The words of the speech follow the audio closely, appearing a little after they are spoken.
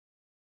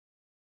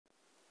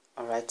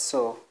Alright,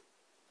 so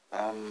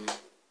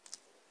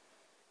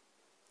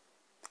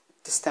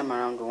this time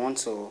around we want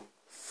to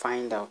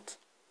find out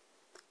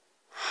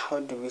how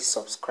do we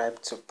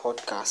subscribe to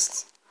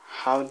podcasts.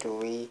 How do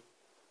we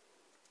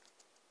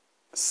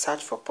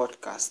search for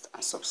podcast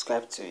and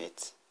subscribe to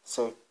it?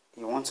 So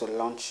you want to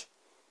launch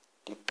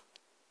the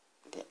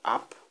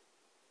app.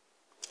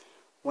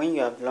 When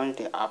you have launched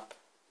the app,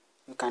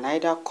 you can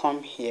either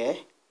come here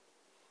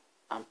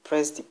and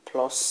press the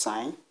plus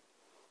sign,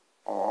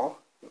 or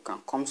you can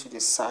come to the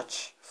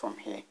search from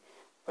here.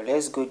 But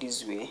let's go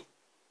this way.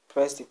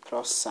 Press the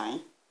plus sign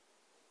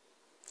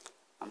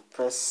and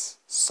press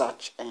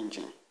search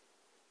engine.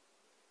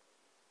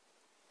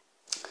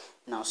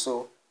 Now,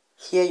 so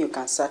here you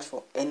can search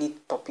for any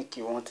topic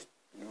you want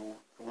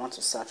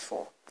to search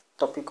for,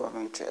 topic of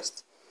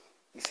interest.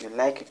 If you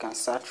like, you can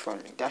search for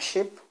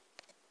leadership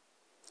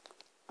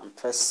and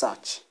press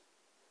search.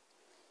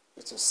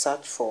 It will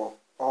search for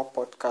all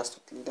podcasts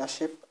with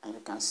leadership, and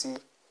you can see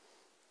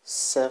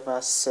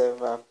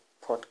several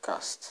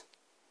podcasts: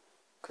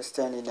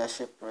 Christian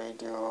Leadership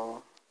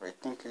Radio,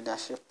 Rethink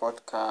Leadership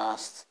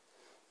Podcast,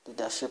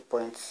 Leadership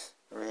Point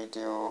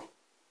Radio.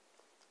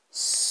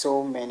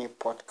 So many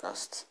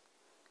podcasts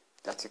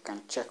that you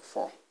can check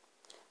for.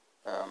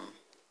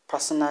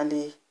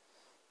 Personally,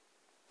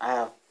 I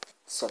have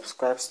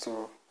subscribed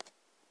to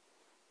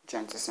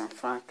Jensen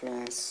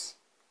Franklin's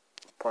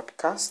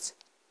podcast.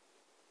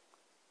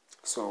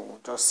 So we'll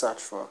just search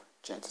for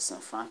Jensen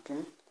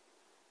Franklin,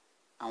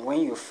 and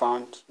when you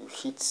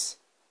hit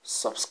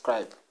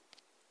subscribe.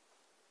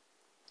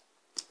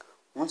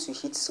 Once you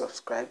hit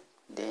subscribe,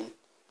 then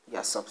you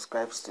are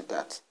subscribed to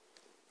that.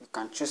 You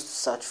can choose to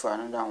search for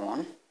another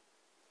one,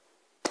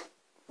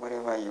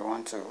 whatever you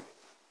want to.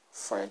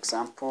 For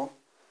example,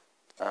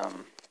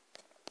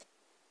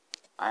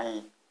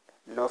 I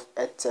love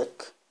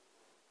EdTech,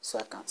 so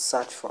I can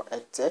search for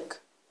EdTech.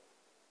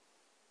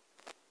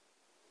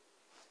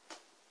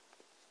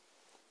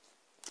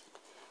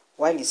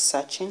 While it's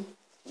searching,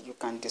 you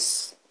can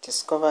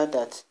discover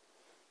that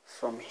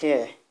from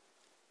here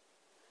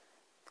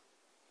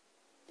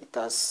it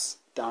has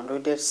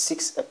downloaded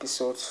 6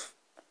 episodes,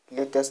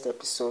 latest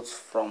episodes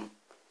from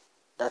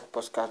that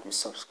podcast we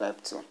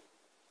subscribe to.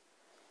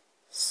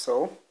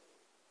 So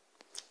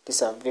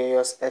these are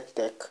various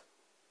EdTech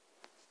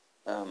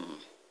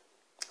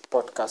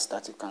podcasts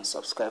that you can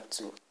subscribe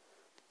to,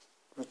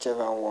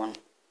 whichever one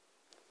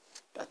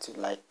that you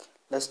like.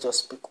 Let's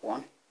just pick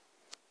one.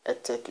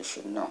 EdTech you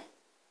should know.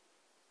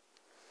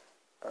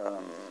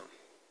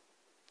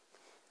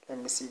 Let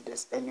me see if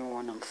there's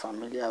anyone I'm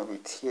familiar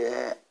with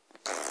here.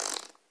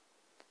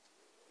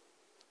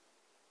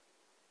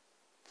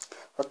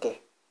 Okay,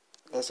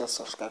 let's just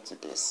subscribe to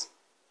this.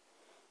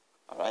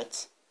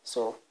 Alright,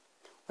 so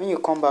when you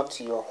come back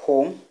to your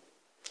home,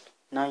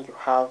 now you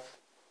have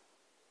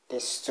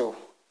this too.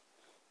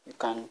 You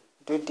can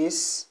do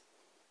this.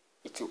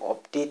 It will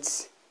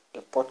update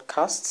the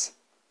podcast.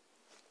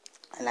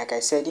 And like I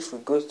said, if we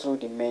go through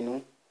the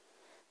menu,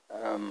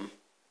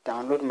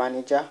 download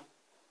manager,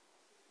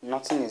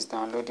 nothing is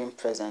downloading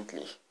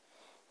presently.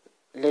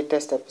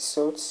 Latest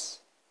episodes,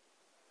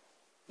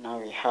 now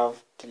we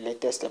have the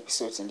latest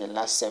episodes in the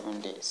last 7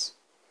 days.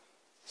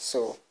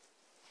 So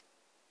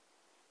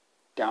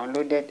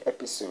downloaded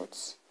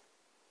episodes,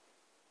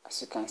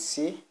 as you can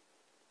see,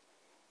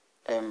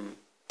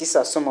 these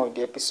are some of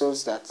the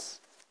episodes that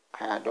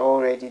I had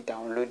already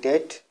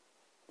downloaded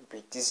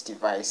with this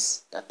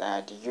device, that I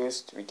had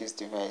used with this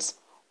device.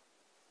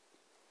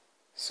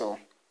 So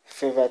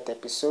favorite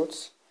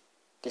episodes,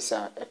 these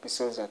are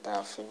episodes that I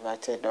have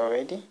favorited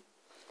already,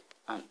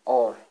 and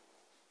all.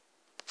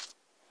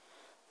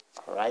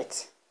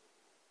 Alright,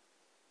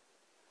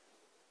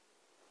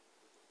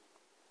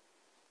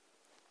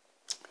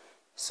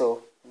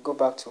 so go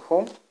back to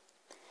home,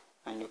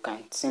 and you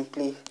can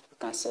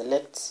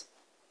select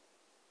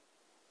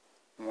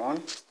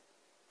one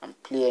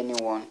and play any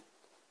one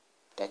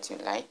that you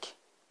like.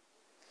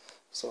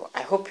 So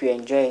I hope you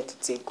enjoy it.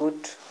 It's a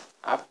good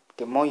app.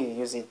 The more you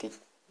use it,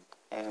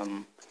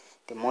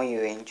 the more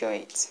you enjoy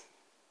it.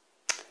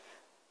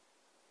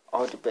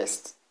 All the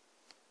best.